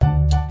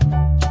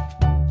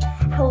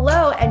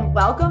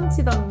welcome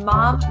to the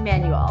Mom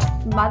Manual.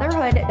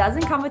 Motherhood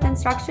doesn't come with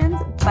instructions,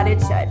 but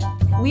it should.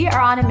 We are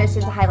on a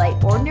mission to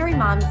highlight ordinary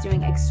moms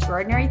doing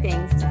extraordinary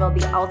things to build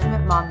the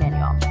ultimate mom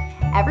manual.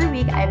 Every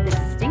week, I have the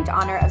distinct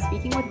honor of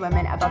speaking with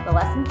women about the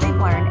lessons they've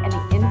learned and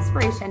the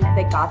inspiration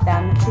that got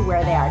them to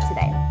where they are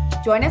today.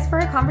 Join us for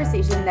a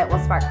conversation that will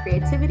spark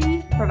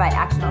creativity, provide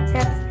actionable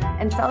tips,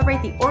 and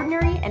celebrate the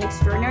ordinary and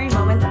extraordinary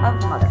moments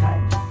of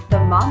motherhood. The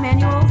Mom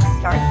Manual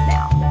starts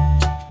now.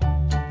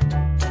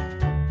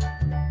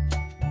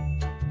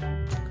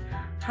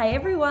 Hi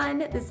everyone,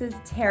 this is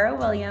Tara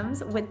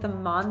Williams with the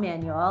Mom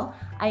Manual.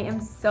 I am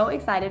so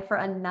excited for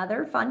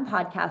another fun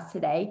podcast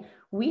today.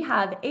 We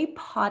have a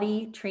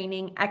potty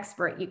training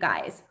expert, you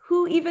guys.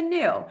 Who even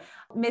knew?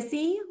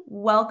 Missy,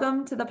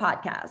 welcome to the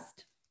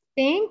podcast.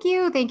 Thank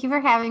you. Thank you for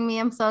having me.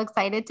 I'm so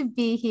excited to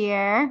be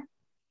here.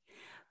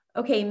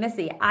 Okay,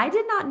 Missy, I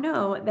did not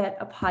know that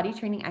a potty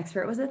training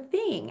expert was a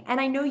thing.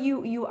 And I know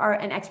you are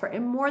an expert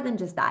in more than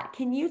just that.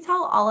 Can you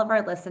tell all of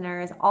our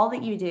listeners all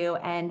that you do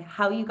and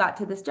how you got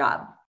to this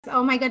job?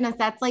 Oh my goodness.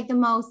 That's like the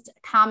most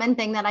common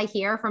thing that I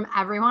hear from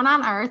everyone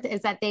on earth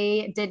is that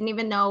they didn't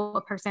even know a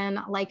person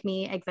like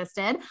me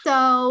existed.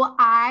 So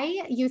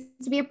I used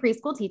to be a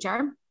preschool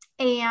teacher.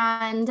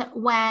 And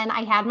when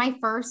I had my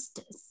first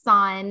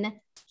son,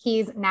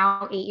 he's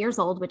now 8 years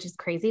old, which is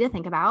crazy to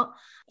think about.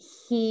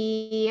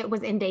 He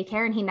was in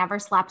daycare and he never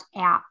slept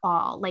at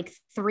all, like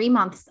 3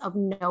 months of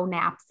no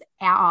naps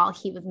at all.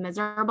 He was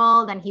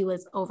miserable. Then he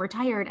was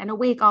overtired and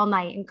awake all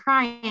night and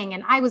crying.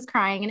 And I was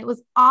crying and it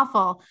was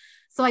awful.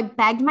 So I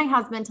begged my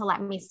husband to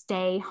let me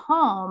stay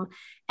home.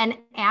 And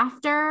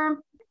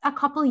after a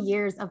couple of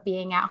years of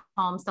being at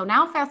home, so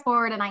now fast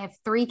forward and I have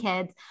 3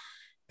 kids,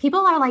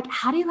 people are like,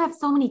 how do you have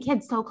so many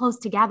kids so close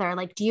together?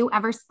 Like, do you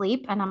ever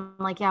sleep? And I'm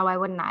like, yeah, why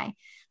wouldn't I?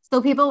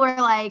 So people were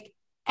like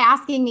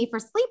asking me for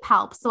sleep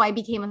help. So I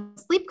became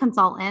a sleep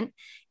consultant.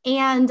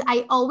 And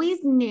I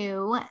always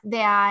knew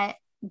that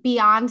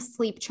beyond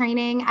sleep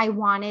training, I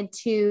wanted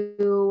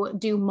to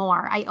do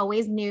more. I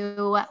always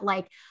knew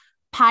like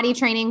potty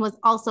training was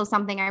also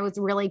something I was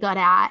really good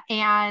at.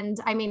 And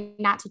I mean,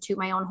 not to toot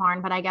my own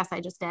horn, but I guess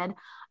I just did.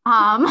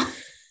 My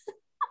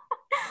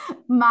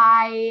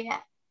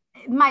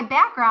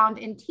background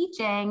in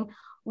teaching,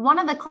 one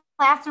of the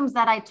classrooms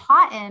that I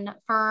taught in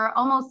for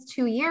almost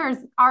 2 years,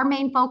 our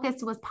main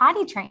focus was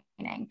potty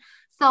training.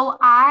 So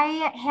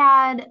I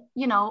had,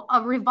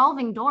 a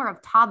revolving door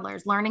of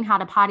toddlers learning how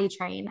to potty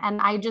train. And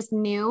I just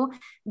knew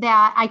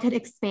that I could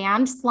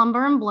expand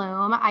Slumber and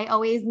Bloom. I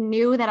always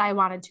knew that I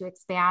wanted to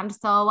expand.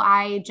 So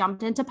I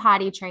jumped into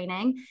potty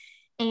training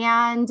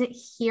and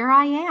here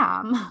I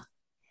am.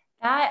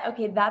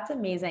 That's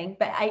amazing.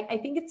 But I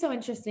think it's so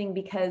interesting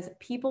because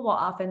people will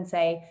often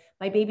say,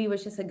 my baby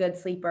was just a good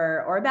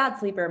sleeper or a bad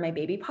sleeper. My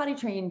baby potty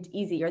trained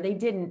easy, or they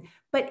didn't,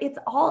 but it's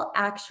all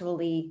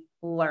actually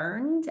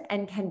learned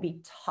and can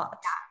be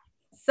taught.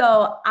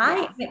 So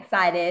I'm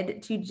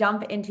excited to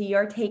jump into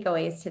your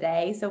takeaways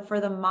today. So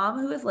for the mom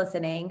who is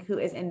listening, who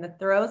is in the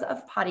throes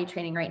of potty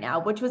training right now,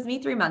 which was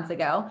me 3 months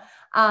ago,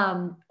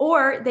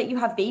 or that you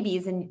have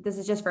babies and this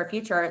is just for a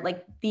future,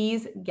 like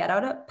these, get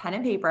out a pen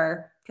and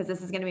paper because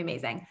this is going to be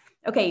amazing.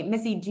 Okay,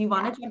 Missy, do you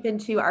want to jump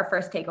into our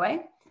first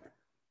takeaway?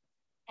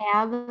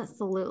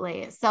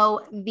 Absolutely.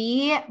 So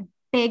the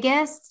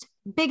biggest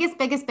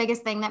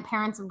thing that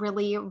parents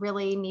really,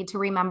 really need to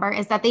remember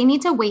is that they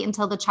need to wait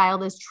until the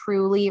child is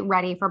truly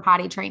ready for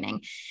potty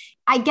training.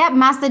 I get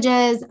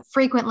messages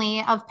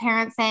frequently of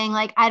parents saying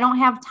like, I don't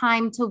have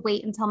time to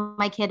wait until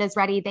my kid is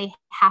ready. They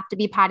have to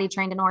be potty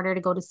trained in order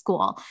to go to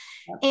school.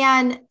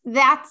 And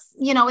that's,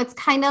 it's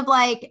kind of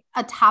like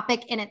a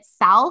topic in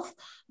itself,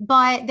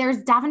 but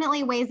there's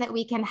definitely ways that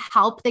we can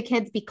help the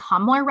kids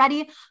become more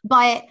ready.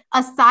 But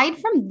aside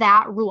from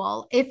that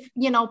rule, if,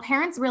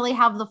 parents really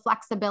have the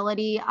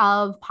flexibility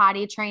of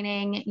potty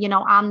training,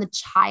 on the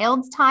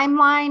child's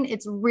timeline,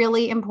 it's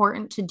really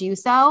important to do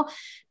so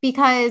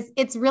because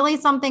it's really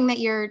something that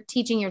you're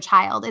teaching your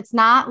child. It's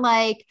not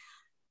like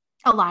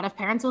a lot of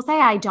parents will say,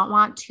 I don't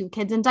want 2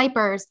 kids in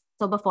diapers.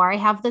 So before I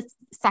have this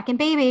second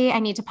baby, I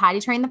need to potty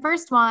train the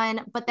first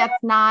one, but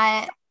that's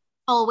not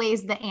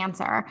always the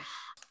answer.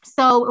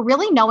 So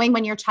really knowing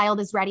when your child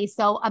is ready.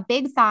 So a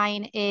big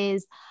sign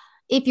is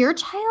if your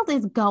child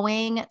is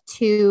going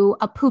to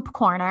a poop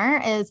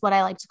corner is what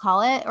I like to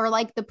call it, or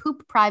like the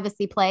poop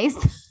privacy place,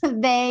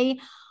 they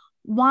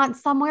want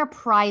somewhere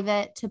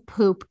private to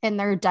poop in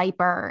their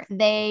diaper.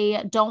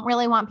 They don't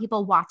really want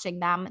people watching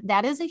them.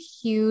 That is a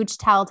huge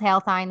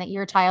telltale sign that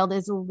your child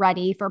is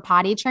ready for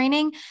potty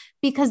training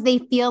because they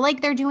feel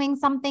like they're doing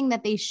something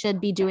that they should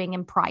be doing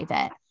in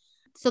private.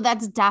 So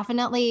that's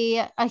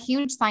definitely a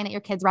huge sign that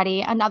your kid's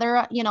ready.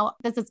 Another,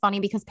 this is funny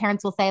because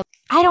parents will say,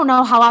 I don't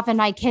know how often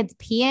my kid's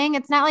peeing.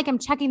 It's not like I'm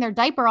checking their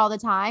diaper all the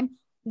time.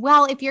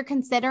 Well, if you're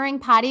considering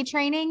potty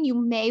training, you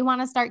may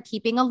want to start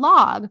keeping a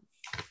log.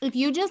 If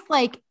you just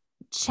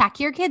check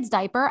your kid's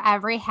diaper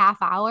every half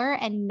hour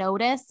and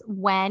notice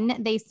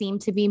when they seem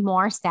to be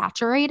more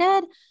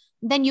saturated,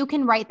 then you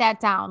can write that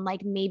down.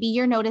 Like maybe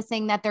you're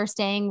noticing that they're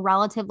staying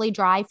relatively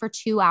dry for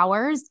 2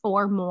 hours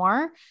or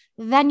more.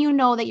 Then you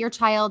know that your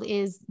child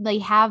they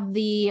have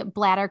the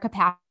bladder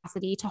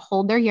capacity to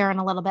hold their urine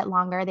a little bit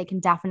longer. They can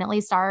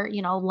definitely start,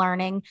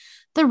 learning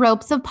the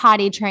ropes of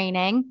potty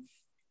training.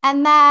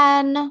 And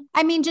then,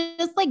 I mean,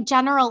 just like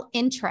general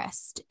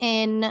interest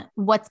in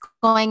what's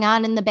going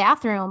on in the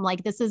bathroom.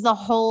 Like, this is a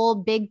whole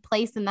big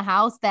place in the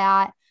house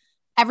that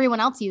everyone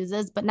else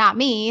uses, but not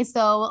me.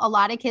 So, a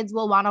lot of kids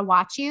will want to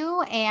watch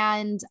you,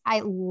 and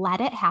I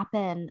let it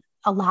happen.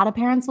 A lot of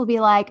parents will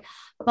be like,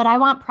 but I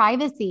want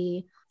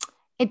privacy.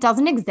 It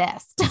doesn't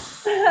exist.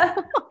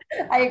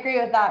 I agree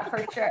with that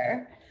for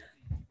sure.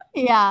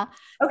 Yeah.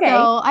 Okay.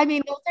 So, I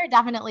mean, those are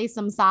definitely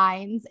some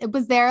signs.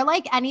 Was there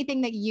like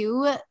anything that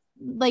you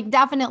like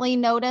definitely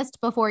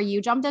noticed before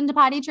you jumped into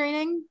potty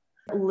training?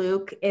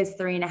 Luke is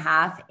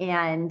 3.5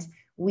 and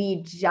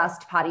we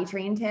just potty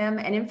trained him.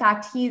 And in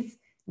fact, he's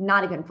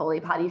not even fully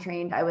potty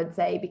trained, I would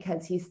say,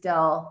 because he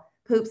still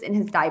poops in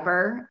his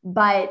diaper.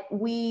 But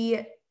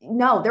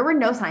no, there were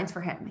no signs for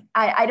him.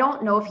 I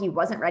don't know if he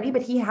wasn't ready,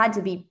 but he had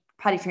to be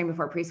potty trained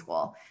before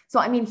preschool. So,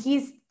 I mean,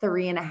 he's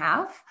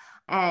 3.5.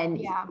 And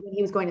when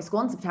he was going to school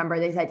in September,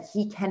 they said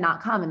he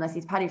cannot come unless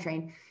he's potty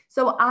trained.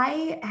 So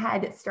I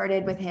had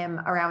started with him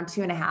around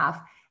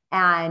 2.5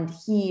 and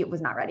he was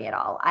not ready at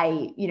all.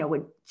 I,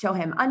 would show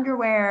him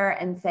underwear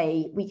and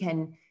say, we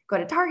can go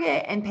to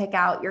Target and pick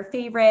out your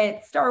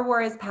favorite Star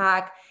Wars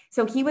pack.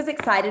 So he was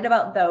excited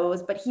about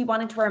those, but he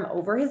wanted to wear them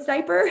over his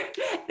diaper.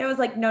 And it was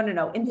like, no,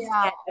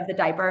 instead of the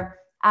diaper.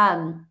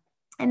 And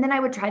then I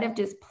would try to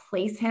just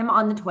place him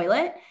on the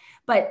toilet,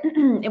 but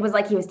it was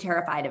like he was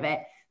terrified of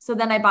it. So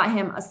then I bought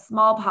him a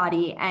small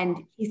potty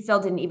and he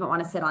still didn't even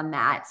want to sit on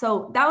that.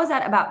 So that was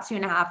at about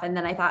 2.5. And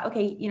then I thought,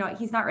 okay,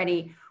 he's not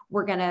ready.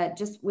 We're going to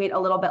just wait a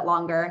little bit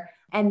longer.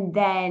 And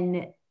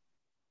then,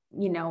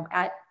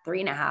 at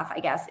 3.5, I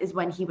guess, is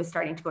when he was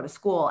starting to go to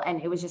school.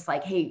 And it was just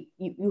like, hey,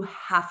 you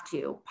have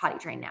to potty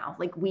train now.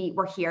 Like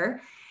we're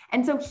here.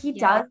 And so he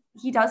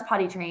does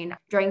potty train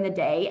during the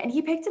day and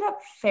he picked it up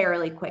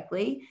fairly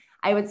quickly.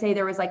 I would say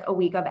there was like a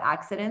week of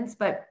accidents,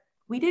 but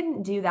we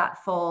didn't do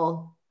that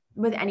full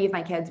with any of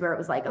my kids where it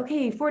was like,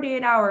 okay,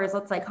 48 hours,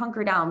 let's like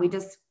hunker down. We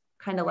just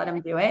kind of let him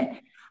do it.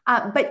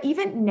 But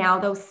even now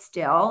though,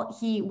 still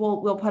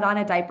we'll put on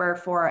a diaper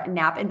for a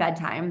nap and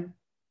bedtime.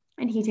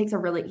 And he takes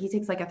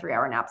like a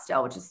 3-hour nap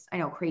still, which is, I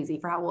know, crazy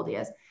for how old he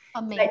is.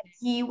 Amazing. But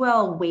he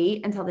will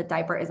wait until the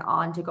diaper is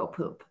on to go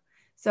poop.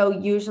 So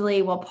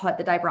usually we'll put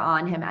the diaper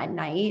on him at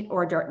night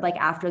or like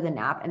after the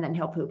nap, and then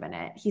he'll poop in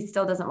it. He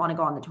still doesn't want to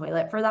go on the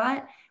toilet for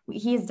that.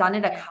 He's done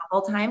it a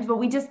couple times, but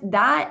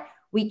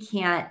we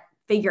can't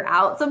figure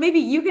out. So maybe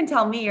you can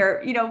tell me,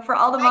 or, for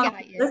all the moms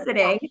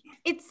listening.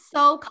 It's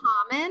so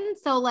common.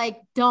 So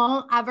like,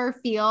 don't ever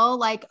feel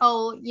like,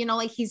 oh,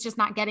 like he's just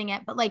not getting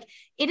it. But like,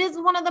 it is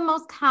one of the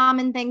most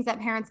common things that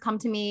parents come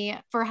to me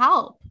for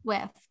help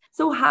with.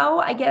 So how,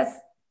 I guess,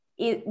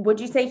 would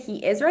you say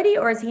he is ready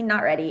or is he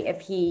not ready if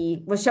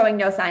he was showing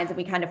no signs and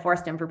we kind of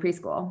forced him for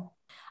preschool?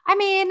 I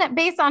mean,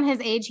 based on his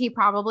age, he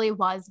probably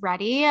was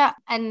ready.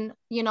 And,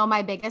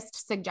 my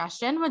biggest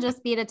suggestion would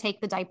just be to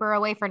take the diaper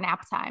away for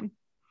nap time.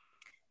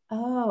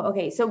 Oh,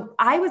 okay. So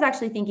I was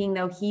actually thinking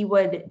though, he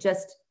would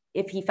just,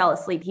 if he fell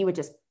asleep, he would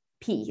just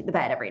pee the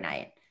bed every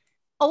night.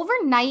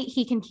 Overnight,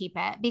 he can keep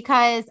it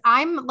because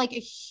I'm like a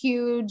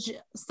huge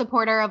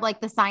supporter of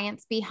like the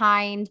science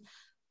behind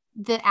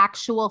the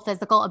actual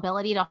physical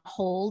ability to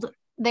hold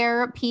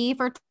their pee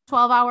for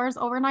 12 hours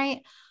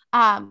overnight.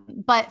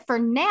 But for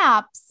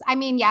naps, I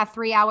mean,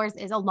 3 hours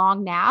is a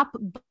long nap,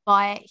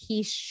 but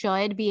he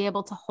should be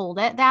able to hold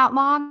it that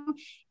long.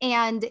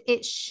 And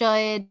it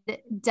should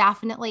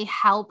definitely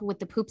help with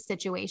the poop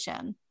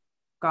situation.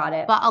 Got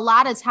it. But a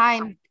lot of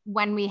times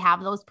when we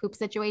have those poop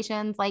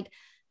situations, like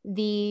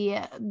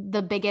the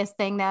biggest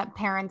thing that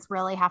parents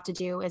really have to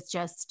do is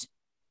just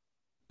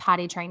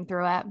potty train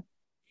through it.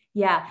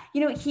 Yeah.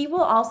 He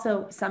will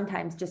also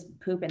sometimes just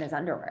poop in his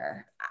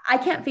underwear. I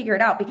can't figure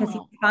it out because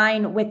he's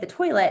fine with the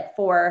toilet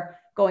for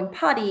going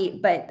potty,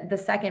 but the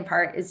second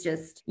part is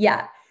just,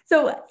 yeah.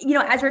 So,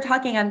 as we're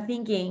talking, I'm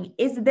thinking,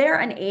 is there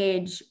an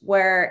age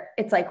where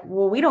it's like,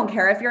 well, we don't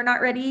care if you're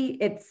not ready.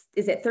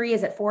 Is it 3?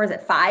 Is it 4? Is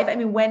it 5? I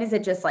mean, when is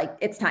it just like,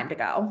 it's time to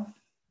go?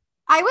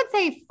 I would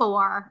say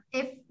 4.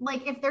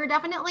 If they're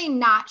definitely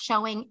not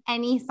showing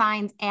any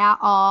signs at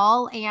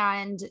all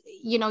and,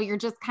 you're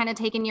just kind of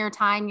taking your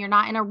time, you're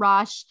not in a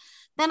rush,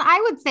 then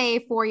I would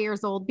say 4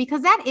 years old,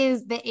 because that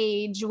is the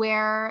age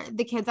where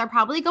the kids are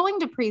probably going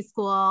to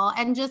preschool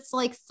and just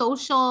like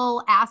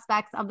social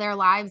aspects of their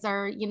lives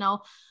are,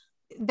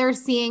 they're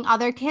seeing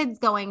other kids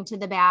going to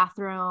the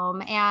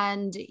bathroom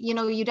and,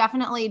 you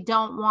definitely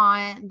don't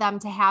want them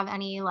to have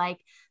any like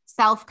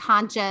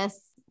self-conscious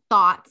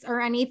thoughts or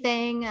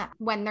anything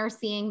when they're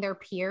seeing their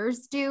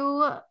peers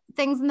do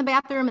things in the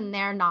bathroom and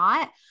they're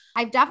not.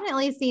 I've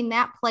definitely seen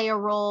that play a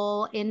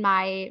role in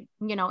my,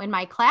 in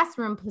my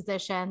classroom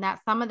position,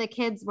 that some of the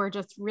kids were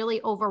just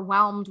really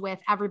overwhelmed with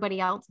everybody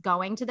else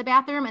going to the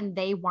bathroom and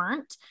they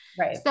weren't.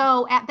 Right.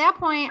 So at that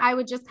point, I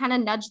would just kind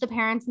of nudge the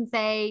parents and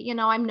say,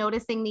 I'm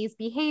noticing these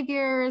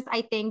behaviors.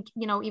 I think,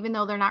 even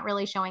though they're not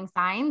really showing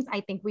signs,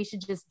 I think we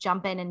should just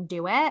jump in and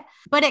do it.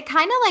 But it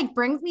kind of like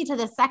brings me to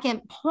the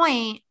second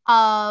point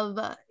of,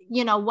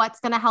 what's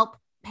going to help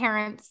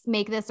parents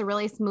make this a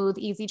really smooth,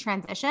 easy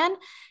transition.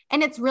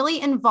 And it's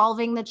really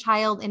involving the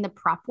child in the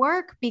prep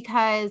work,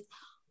 because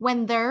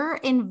when they're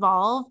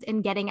involved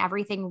in getting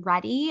everything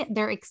ready,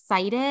 they're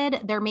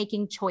excited, they're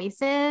making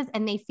choices,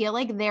 and they feel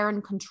like they're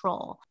in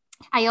control.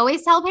 I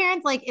always tell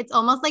parents, like, it's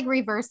almost like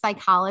reverse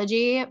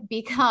psychology,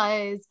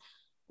 because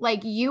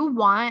like you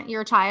want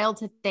your child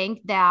to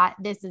think that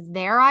this is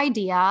their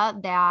idea,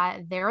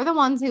 that they're the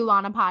ones who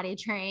want to potty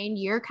train.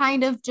 You're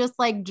kind of just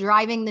like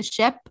driving the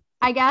ship,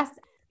 I guess.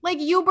 Like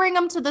you bring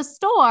them to the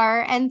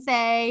store and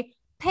say,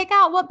 pick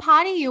out what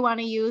potty you want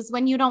to use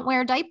when you don't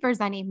wear diapers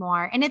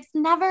anymore. And it's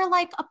never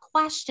like a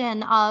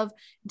question of,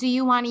 do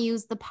you want to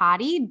use the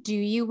potty? Do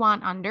you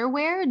want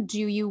underwear?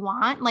 Do you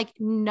want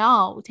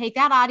no, take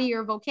that out of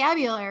your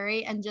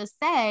vocabulary and just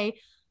say,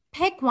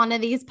 pick one of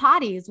these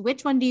potties.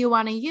 Which one do you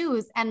want to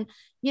use? And,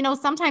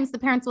 sometimes the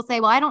parents will say,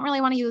 well, I don't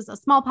really want to use a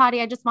small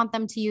potty. I just want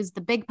them to use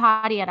the big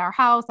potty at our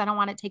house. I don't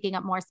want it taking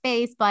up more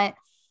space, but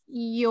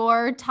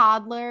your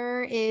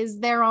toddler is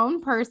their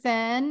own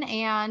person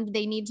and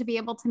they need to be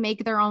able to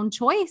make their own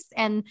choice.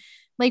 And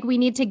like, we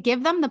need to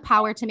give them the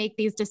power to make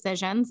these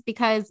decisions,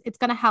 because it's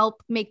going to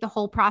help make the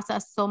whole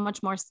process so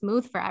much more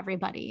smooth for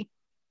everybody.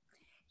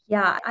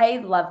 Yeah, I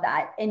love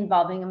that,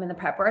 involving them in the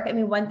prep work. I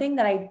mean, one thing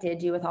that I did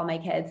do with all my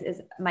kids is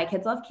my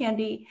kids love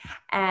candy,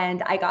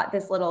 and I got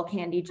this little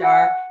candy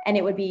jar, and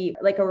it would be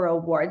like a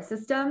reward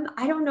system.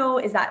 I don't know,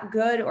 is that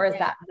good or is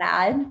that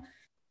bad?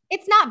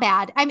 It's not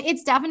bad. I mean,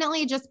 it's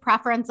definitely just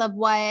preference of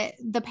what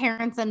the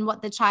parents and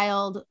what the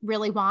child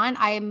really want.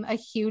 I'm a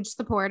huge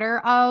supporter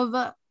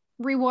of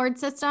reward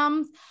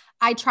systems.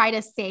 I try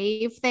to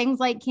save things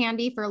like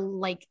candy for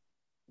like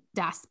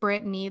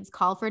desperate needs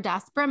call for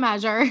desperate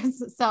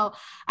measures. So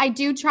I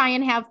do try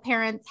and have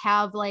parents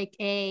have like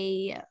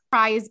a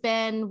prize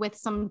bin with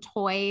some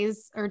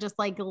toys or just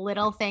like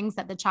little things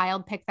that the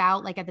child picks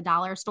out, like at the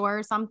dollar store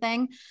or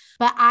something.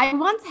 But I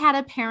once had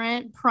a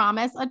parent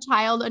promise a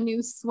child a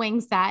new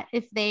swing set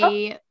if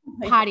they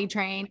potty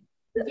train.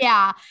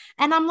 Yeah.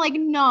 And I'm like,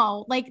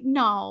 no,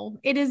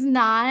 it is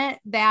not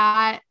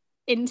that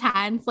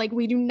intense. Like,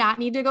 we do not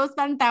need to go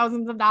spend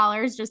thousands of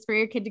dollars just for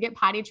your kid to get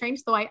potty trained.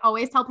 So I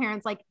always tell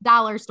parents, like,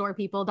 dollar store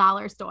people,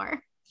 dollar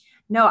store.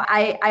 No,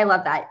 I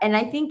love that. And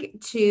I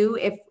think too,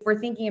 if we're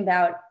thinking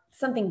about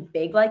something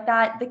big like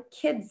that, the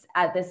kids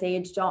at this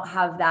age don't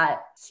have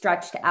that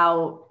stretched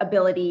out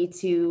ability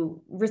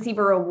to receive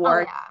a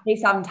reward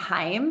based on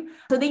time.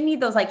 So they need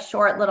those like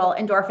short little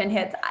endorphin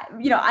hits,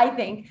 I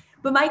think.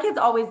 But my kids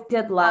always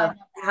did love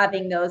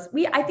having those.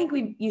 I think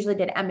we usually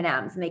did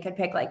M&Ms, and they could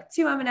pick like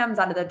 2 M&Ms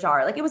out of the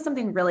jar. Like, it was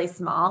something really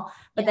small,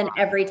 but then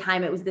every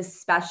time it was this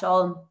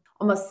special,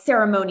 almost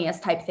ceremonious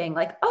type thing.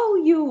 Like,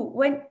 oh, you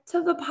went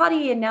to the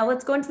potty and now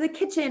let's go into the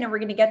kitchen and we're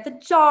going to get the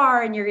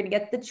jar and you're going to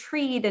get the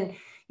treat. And,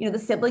 the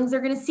siblings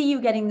are going to see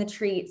you getting the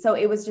treat. So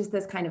it was just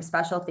this kind of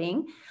special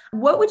thing.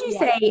 What would you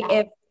say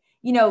if,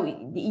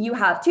 you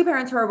have 2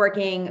 parents who are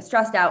working,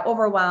 stressed out,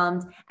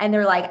 overwhelmed, and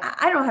they're like,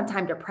 I don't have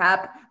time to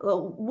prep.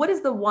 What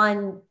is the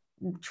one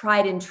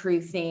tried and true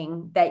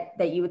thing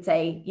that you would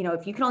say,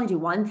 if you can only do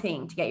one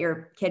thing to get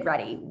your kid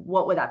ready,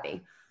 what would that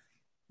be?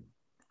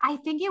 I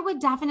think it would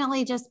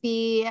definitely just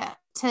be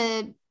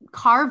to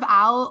carve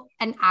out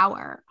an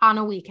hour on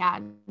a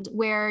weekend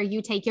where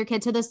you take your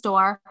kid to the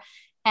store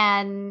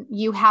and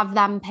you have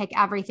them pick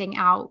everything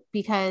out,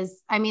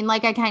 because I mean,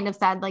 like I kind of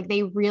said, like,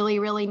 they really,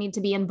 really need to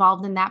be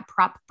involved in that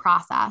prep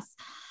process.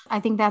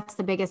 I think that's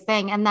the biggest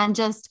thing. And then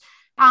just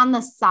on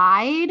the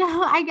side,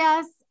 I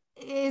guess,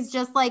 is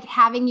just like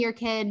having your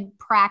kid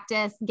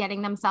practice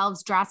getting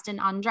themselves dressed and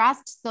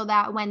undressed, so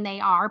that when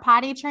they are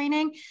potty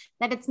training,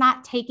 that it's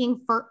not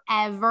taking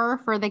forever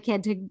for the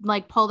kid to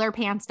like pull their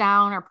pants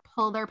down or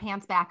pull their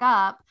pants back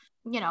up,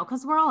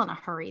 because we're all in a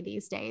hurry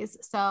these days.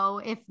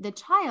 So if the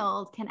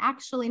child can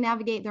actually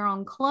navigate their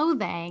own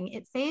clothing,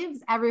 it saves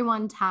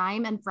everyone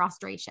time and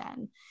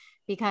frustration.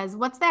 Because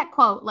what's that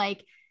quote?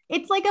 Like,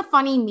 it's like a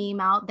funny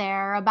meme out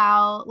there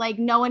about like,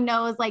 no one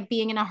knows like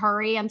being in a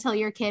hurry until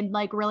your kid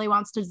like really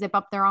wants to zip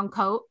up their own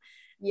coat.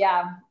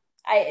 Yeah,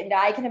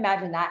 I can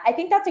imagine that. I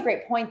think that's a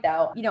great point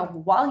though.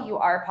 While you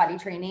are potty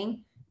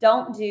training,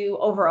 don't do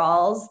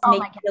overalls to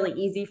make it really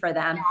easy for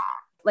them. Yeah.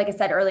 Like I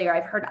said earlier,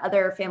 I've heard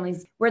other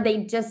families where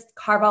they just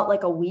carve out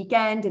like a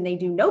weekend and they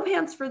do no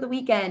pants for the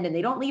weekend and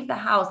they don't leave the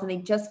house and they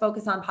just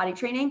focus on potty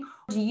training.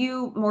 Do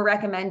you more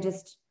recommend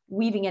just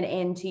weaving it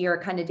into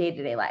your kind of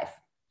day-to-day life?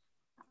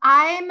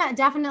 I'm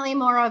definitely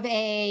more of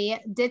a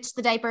ditch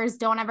the diapers,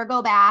 don't ever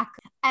go back.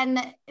 And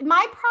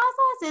my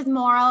process is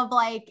more of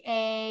like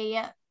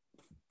a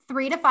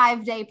 3 to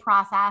 5 day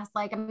process.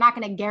 Like, I'm not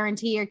going to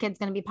guarantee your kid's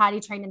going to be potty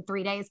trained in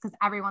 3 days because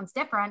everyone's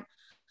different.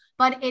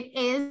 but it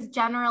is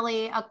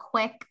generally a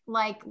quick,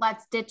 like,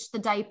 let's ditch the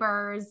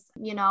diapers,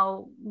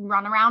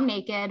 run around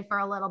naked for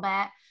a little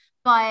bit.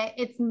 But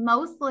it's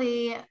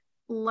mostly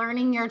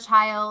learning your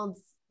child's,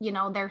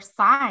 their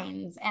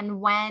signs and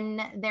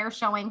when they're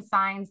showing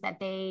signs that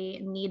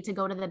they need to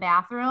go to the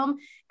bathroom.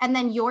 And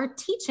then you're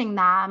teaching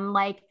them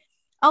like,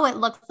 oh, it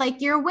looks like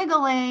you're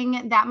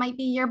wiggling. That might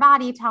be your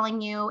body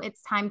telling you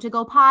it's time to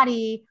go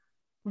potty.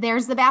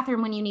 There's the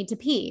bathroom when you need to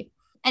pee.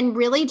 And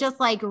really just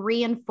like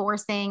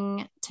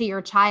reinforcing to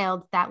your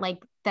child that like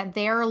that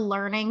they're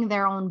learning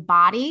their own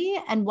body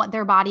and what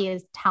their body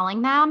is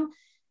telling them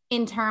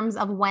in terms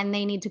of when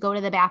they need to go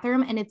to the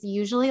bathroom. And it's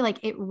usually like,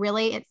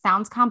 it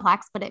sounds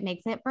complex, but it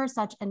makes it for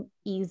such an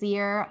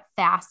easier,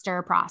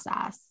 faster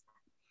process.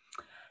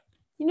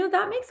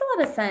 That makes a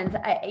lot of sense.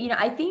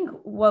 I think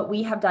what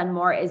we have done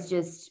more is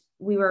just,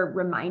 we were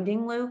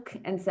reminding Luke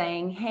and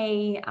saying,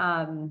 hey,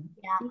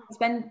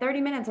 spend 30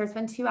 minutes or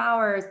spend 2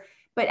 hours,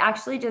 but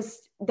actually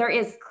just, there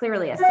is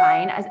clearly a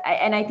sign.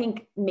 And I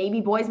think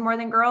maybe boys more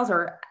than girls,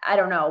 or I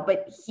don't know,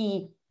 but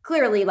he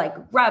clearly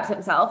like grabs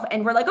himself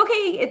and we're like,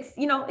 okay, it's,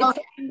 do you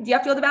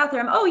have to go to the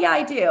bathroom? Oh yeah,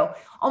 I do.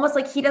 Almost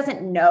like he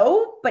doesn't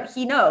know, but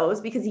he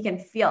knows because he can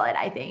feel it,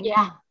 I think.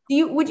 Yeah.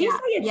 Would you say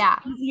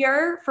it's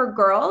easier for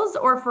girls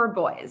or for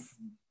boys?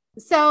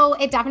 So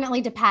it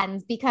definitely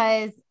depends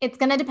because it's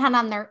going to depend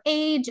on their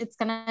age. It's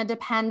going to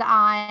depend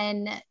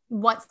on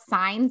what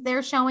signs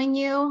they're showing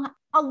you.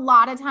 A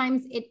lot of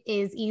times it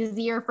is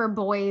easier for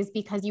boys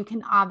because you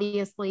can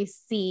obviously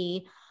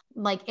see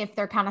like if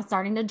they're kind of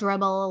starting to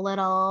dribble a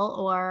little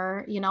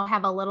or,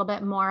 have a little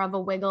bit more of a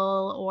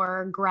wiggle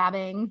or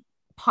grabbing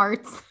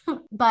parts.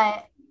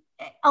 But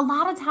a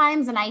lot of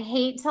times, and I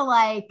hate to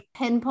like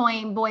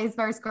pinpoint boys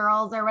versus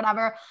girls or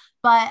whatever,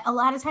 but a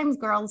lot of times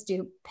girls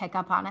do pick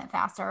up on it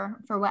faster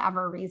for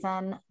whatever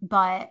reason,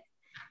 but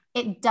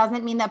it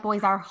doesn't mean that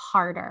boys are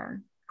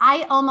harder.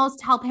 I almost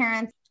tell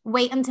parents,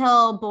 wait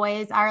until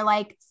boys are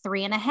like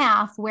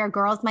 3.5, where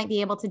girls might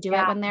be able to do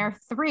it when they're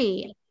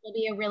 3. It'll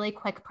be a really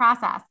quick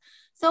process.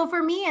 So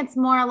for me, it's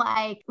more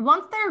like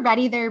once they're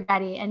ready,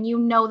 and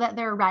that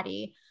they're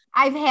ready.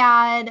 I've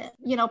had,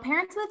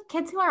 parents with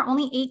kids who are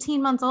only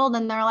 18 months old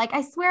and they're like,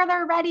 I swear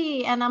they're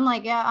ready. And I'm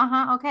like,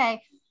 yeah,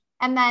 okay.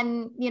 And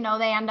then,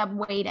 they end up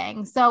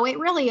waiting. So it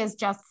really is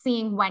just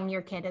seeing when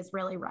your kid is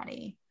really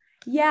ready.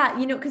 Yeah.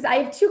 Cause I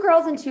have 2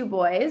 girls and 2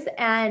 boys,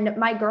 and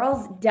my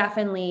girls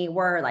definitely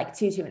were like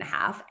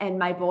 2.5, and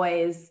my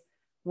boys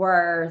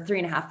were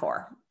 3.5,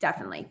 4,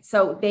 definitely.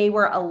 So they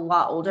were a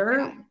lot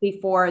older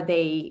before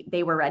they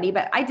were ready.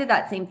 But I did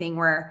that same thing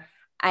where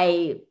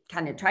I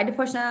kind of tried to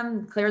push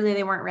them. Clearly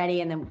they weren't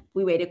ready. And then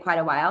we waited quite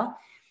a while.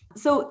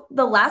 So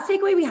the last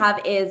takeaway we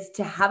have is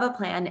to have a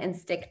plan and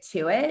stick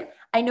to it.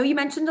 I know you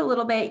mentioned a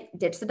little bit,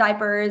 ditch the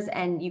diapers,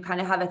 and you kind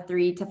of have a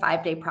 3 to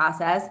 5 day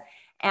process.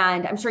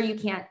 And I'm sure you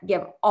can't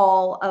give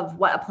all of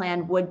what a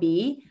plan would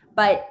be,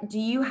 but do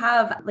you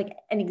have like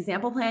an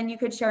example plan you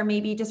could share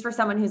maybe just for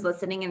someone who's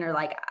listening and are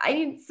like, I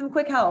need some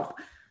quick help?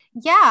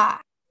 Yeah.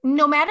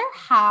 No matter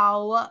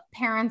how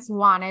parents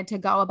wanted to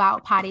go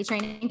about potty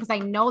training, because I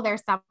know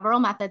there's several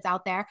methods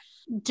out there,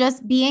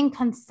 just being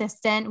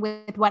consistent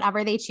with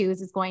whatever they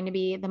choose is going to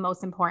be the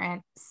most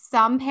important.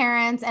 Some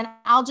parents, and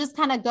I'll just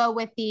kind of go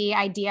with the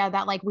idea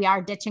that like we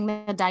are ditching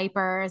the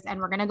diapers and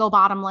we're going to go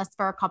bottomless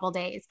for a couple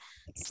days.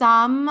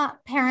 Some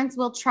parents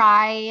will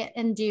try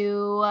and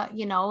do,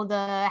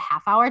 the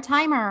half-hour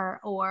timer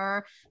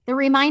or the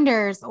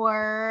reminders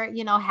or,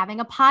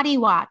 having a potty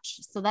watch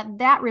so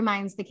that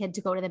reminds the kid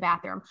to go to the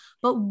bathroom.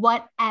 But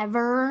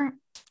whatever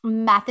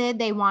method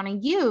they want to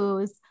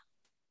use,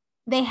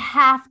 they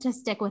have to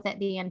stick with it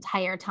the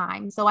entire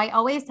time. So I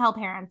always tell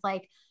parents,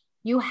 like,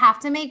 you have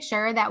to make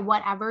sure that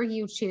whatever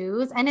you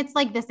choose, and it's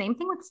like the same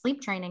thing with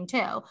sleep training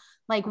too,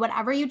 like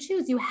whatever you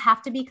choose, you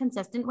have to be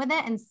consistent with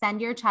it and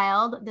send your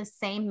child the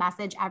same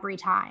message every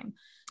time.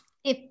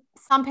 If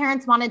some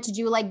parents wanted to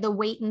do like the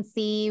wait and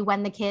see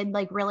when the kid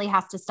like really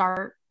has to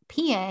start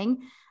peeing,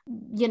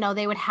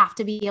 they would have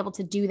to be able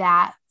to do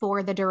that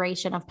for the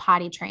duration of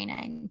potty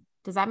training.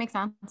 Does that make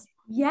sense?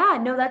 Yeah,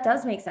 no, that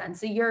does make sense.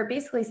 So you're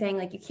basically saying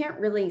like, you can't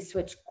really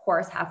switch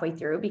course halfway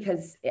through,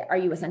 because are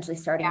you essentially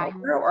starting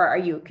over, or are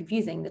you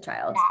confusing the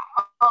child?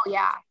 Yeah. Oh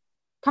yeah.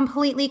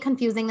 Completely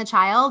confusing the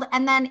child.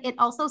 And then it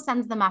also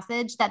sends the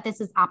message that this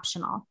is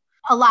optional.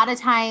 A lot of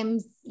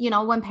times,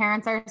 when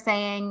parents are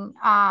saying,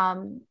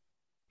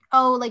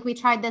 oh, like we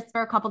tried this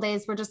for a couple of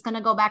days, we're just going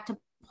to go back to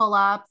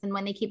pull-ups. And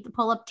when they keep the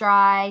pull-up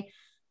dry,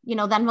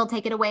 then we'll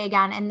take it away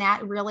again. And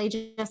that really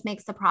just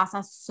makes the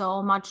process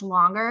so much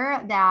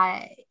longer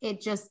that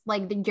it just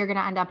like, you're going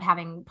to end up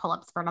having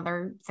pull-ups for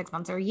another 6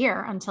 months or a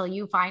year until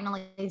you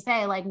finally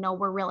say like, no,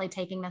 we're really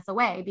taking this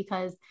away.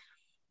 Because,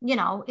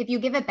 if you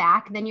give it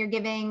back, then you're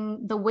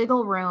giving the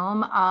wiggle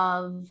room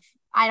of,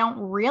 I don't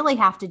really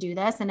have to do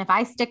this. And if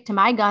I stick to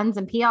my guns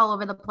and pee all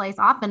over the place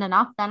often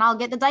enough, then I'll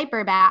get the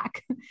diaper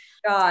back.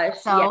 Gosh.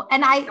 So,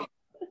 and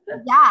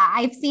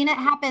I've seen it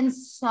happen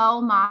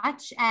so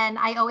much. And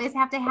I always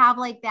have to have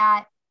like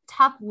that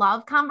tough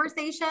love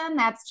conversation.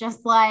 That's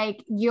just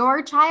like,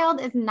 your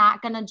child is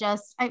not going to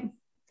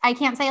I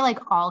can't say like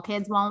all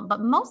kids won't, but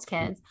most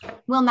kids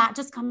will not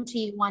just come to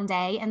you one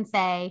day and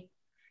say,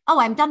 oh,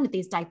 I'm done with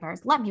these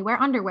diapers. Let me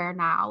wear underwear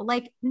now.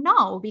 Like,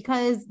 no,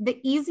 because the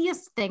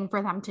easiest thing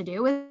for them to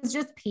do is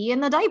just pee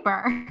in the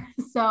diaper.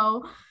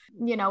 So,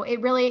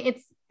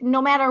 it's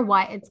no matter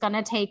what, it's going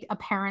to take a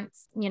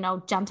parent's,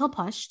 gentle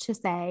push to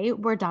say,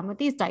 we're done with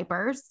these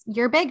diapers.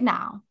 You're big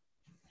now.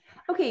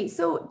 Okay.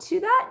 So to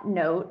that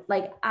note,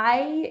 like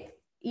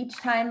each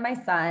time my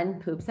son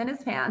poops in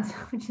his pants,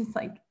 which is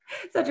like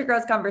such a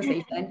gross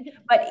conversation,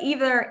 but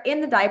either in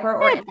the diaper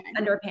or in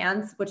the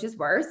underpants, which is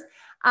worse.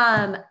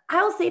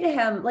 I'll say to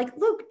him, like,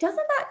 Luke, doesn't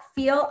that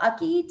feel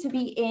ucky to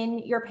be in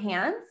your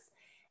pants?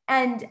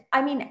 And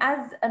I mean,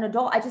 as an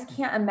adult, I just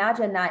can't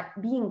imagine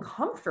that being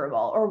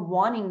comfortable or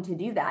wanting to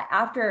do that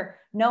after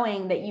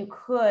knowing that you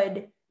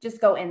could just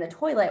go in the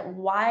toilet.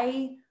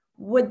 Why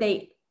would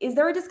they? Is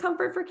there a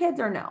discomfort for kids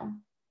or no?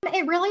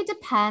 It really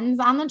depends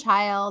on the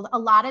child. A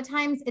lot of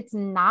times it's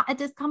not a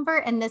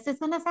discomfort. And this is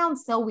going to sound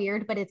so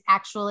weird, but it's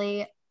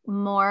actually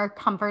more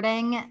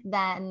comforting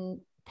than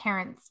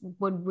parents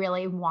would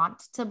really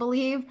want to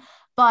believe.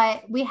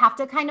 But we have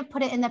to kind of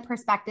put it in the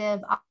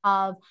perspective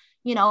of,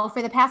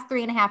 for the past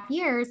 3.5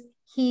 years,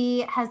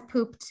 he has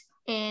pooped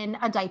in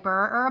a diaper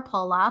or a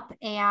pull-up.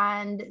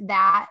 And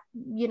that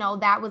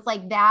was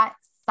like that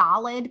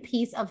solid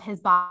piece of his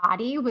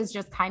body was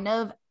just kind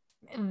of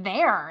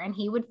there and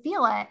he would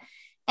feel it.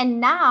 And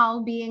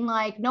now being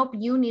like, nope,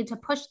 you need to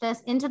push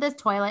this into this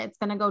toilet. It's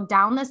going to go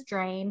down this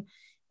drain.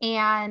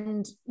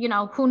 And,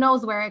 who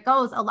knows where it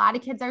goes. A lot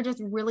of kids are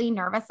just really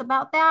nervous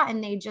about that.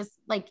 And they just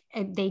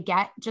they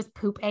get just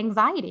poop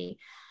anxiety.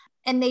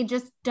 And they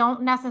just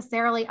don't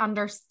necessarily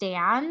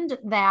understand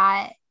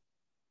that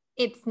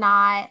it's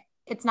not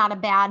a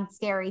bad,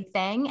 scary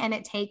thing. And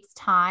it takes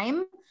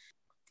time.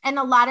 And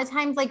a lot of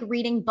times, like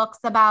reading books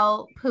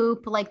about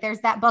poop, like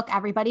there's that book,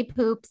 Everybody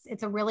Poops.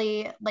 It's a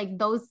really like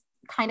those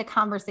kind of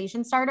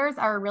conversation starters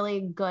are a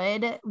really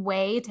good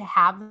way to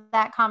have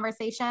that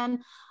conversation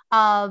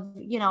of,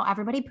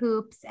 everybody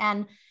poops.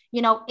 And,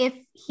 if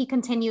he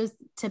continues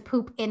to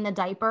poop in the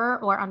diaper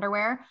or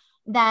underwear,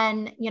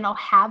 then,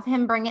 have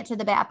him bring it to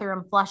the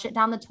bathroom, flush it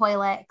down the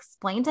toilet,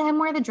 explain to him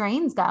where the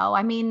drains go.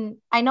 I mean,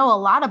 I know a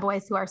lot of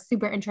boys who are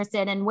super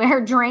interested in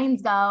where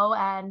drains go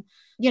and,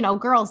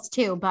 girls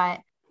too, but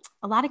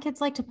a lot of kids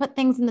like to put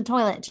things in the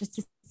toilet just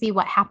to see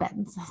what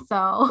happens.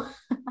 So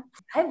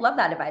I love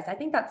that advice. I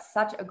think that's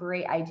such a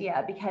great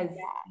idea because,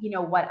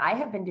 what I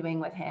have been doing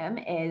with him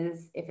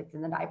is if it's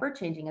in the diaper,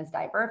 changing his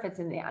diaper, if it's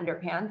in the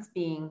underpants,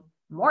 being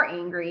more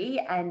angry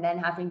and then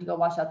having to go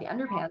wash out the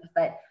underpants.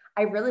 But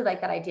I really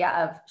like that idea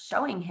of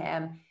showing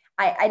him.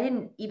 I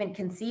didn't even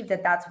conceive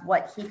that that's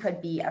what he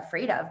could be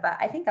afraid of, but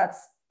I think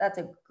that's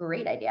a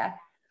great idea.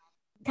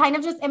 Kind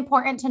of just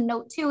important to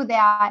note too,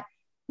 that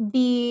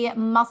the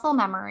muscle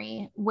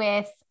memory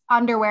with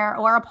underwear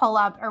or a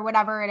pull-up or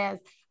whatever it is,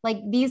 like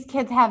these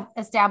kids have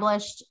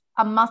established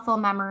a muscle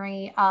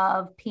memory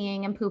of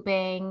peeing and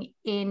pooping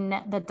in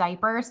the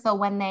diaper. So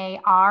when they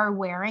are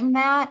wearing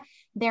that,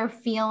 they're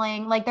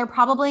feeling like they're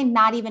probably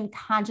not even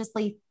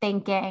consciously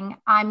thinking,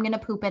 I'm going to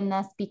poop in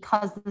this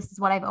because this is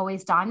what I've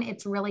always done.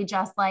 It's really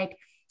just like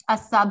a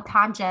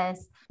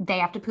subconscious, they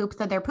have to poop.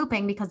 So they're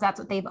pooping because that's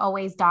what they've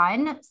always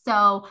done.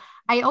 So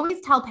I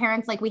always tell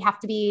parents, like, we have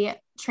to be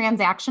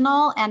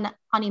transactional and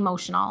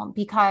unemotional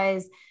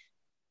because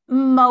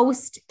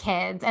most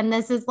kids, and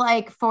this is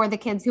like for the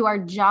kids who are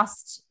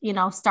just,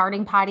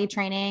 starting potty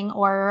training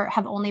or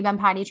have only been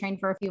potty trained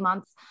for a few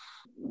months,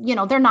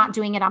 they're not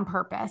doing it on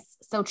purpose.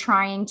 So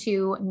trying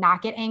to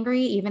not get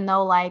angry, even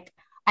though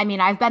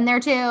I've been there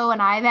too, and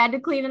I've had to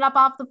clean it up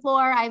off the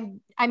floor.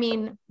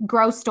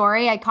 Gross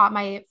story. I caught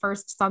my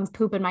first son's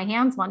poop in my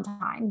hands one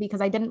time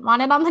because I didn't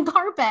want it on the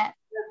carpet.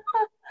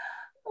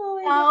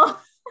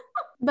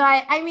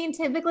 But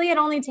typically it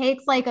only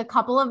takes like a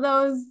couple of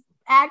those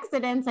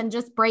accidents and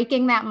just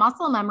breaking that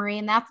muscle memory.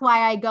 And that's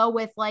why I go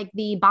with like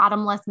the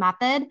bottomless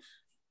method,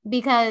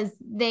 because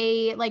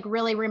they like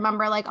really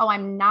remember like, oh,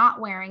 I'm not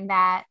wearing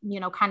that,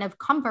 kind of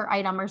comfort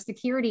item or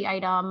security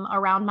item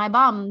around my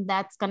bum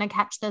that's going to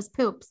catch this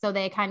poop. So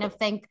they kind of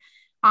think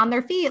on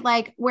their feet,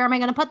 like, where am I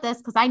going to put this?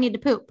 Because I need to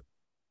poop.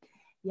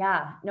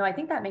 Yeah, no, I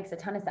think that makes a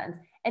ton of sense.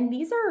 And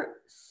these are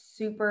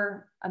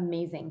super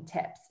amazing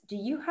tips. Do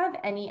you have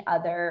any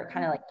other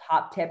kind of like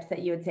top tips that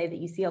you would say that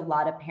you see a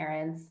lot of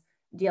parents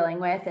dealing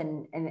with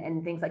and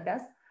things like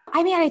this?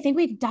 I think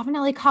we've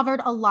definitely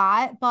covered a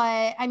lot,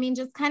 but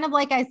just kind of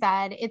like I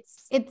said,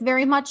 it's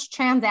very much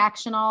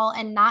transactional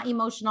and not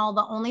emotional.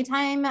 The only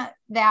time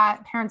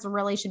that parents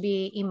really should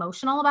be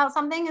emotional about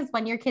something is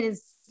when your kid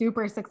is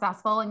super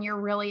successful and you're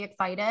really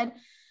excited.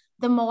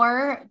 The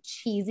more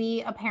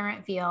cheesy a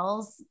parent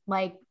feels,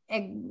 like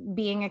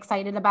being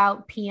excited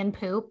about pee and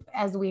poop,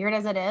 as weird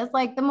as it is,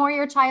 like the more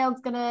your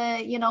child's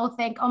gonna,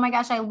 think, oh my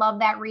gosh, I love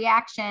that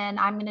reaction.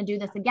 I'm going to do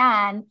this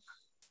again,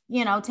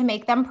 to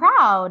make them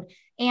proud.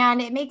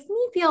 And it makes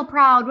me feel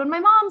proud when my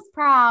mom's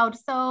proud.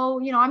 So,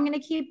 I'm going to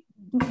keep,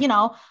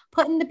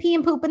 putting the pee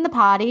and poop in the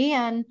potty.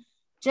 And,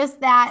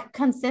 just that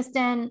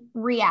consistent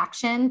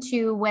reaction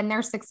to when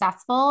they're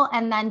successful.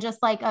 And then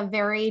just like a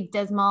very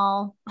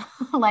dismal,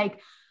 like,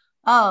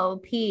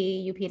 oh,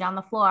 you peed on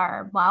the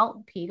floor.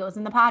 Well, pee goes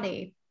in the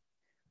potty.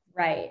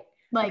 Right.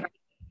 Like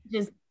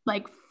just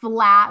like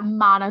flat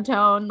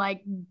monotone,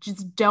 like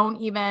just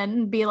don't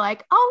even be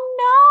like,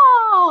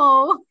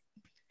 oh no.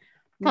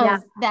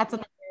 Because that's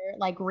another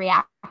like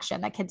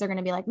reaction that kids are going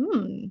to be like,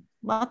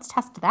 let's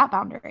test that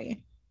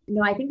boundary.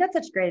 No, I think that's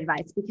such great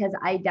advice because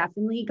I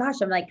definitely, gosh,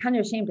 I'm like kind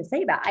of ashamed to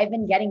say that. I've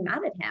been getting mad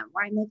at him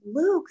where I'm like,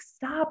 Luke,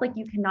 stop. Like,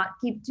 you cannot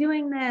keep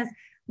doing this.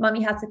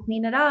 Mommy has to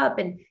clean it up.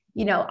 And,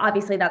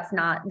 obviously that's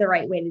not the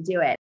right way to do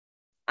it.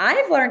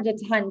 I've learned a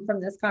ton from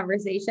this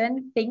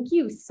conversation. Thank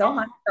you so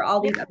much for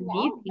all these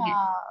amazing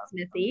tips,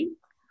 Missy.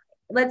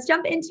 Let's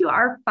jump into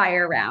our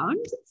fire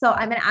round. So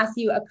I'm going to ask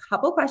you a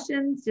couple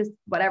questions, just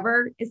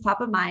whatever is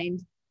top of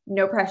mind,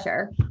 no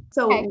pressure.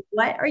 So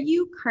What are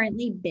you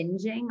currently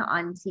binging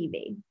on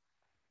TV?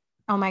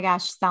 Oh my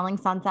gosh, Selling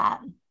Sunset.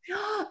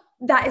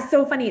 That is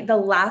so funny. The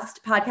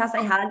last podcast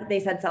I had, they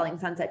said Selling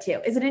Sunset too.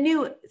 Is it a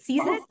new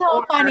season? That's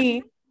so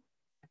funny.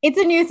 It's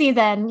a new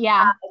season.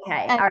 Yeah.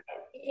 Okay. All right.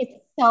 It's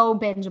so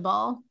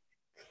bingeable.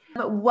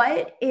 But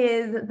what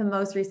is the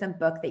most recent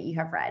book that you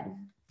have read?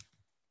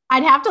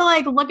 I'd have to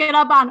like look it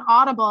up on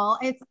Audible.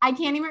 I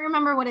can't even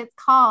remember what it's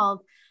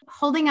called.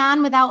 Holding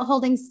On Without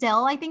Holding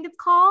Still, I think it's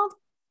called.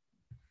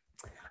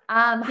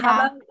 How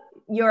about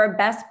your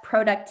best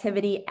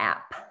productivity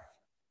app?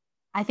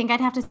 I think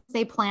I'd have to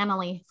say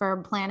Planoly for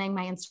planning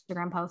my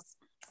Instagram posts.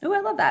 Oh,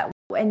 I love that.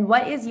 And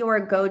what is your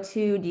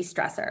go-to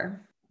de-stressor?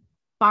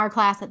 Bar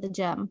class at the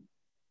gym.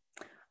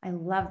 I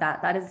love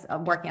that. That is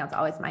working out's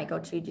always my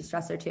go-to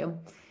de-stressor too.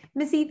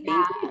 Missy,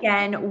 thank you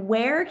again.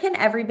 Where can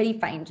everybody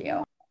find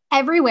you?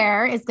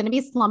 Everywhere is going to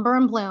be Slumber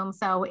and Bloom.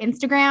 So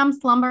Instagram,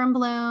 Slumber and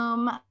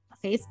Bloom,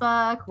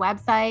 Facebook,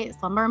 website,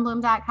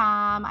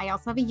 slumberandbloom.com. I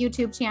also have a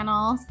YouTube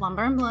channel,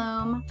 Slumber and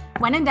Bloom.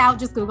 When in doubt,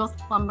 just Google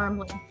Slumber and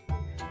Bloom.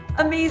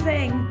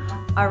 Amazing.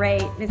 All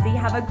right, Missy,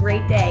 have a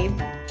great day.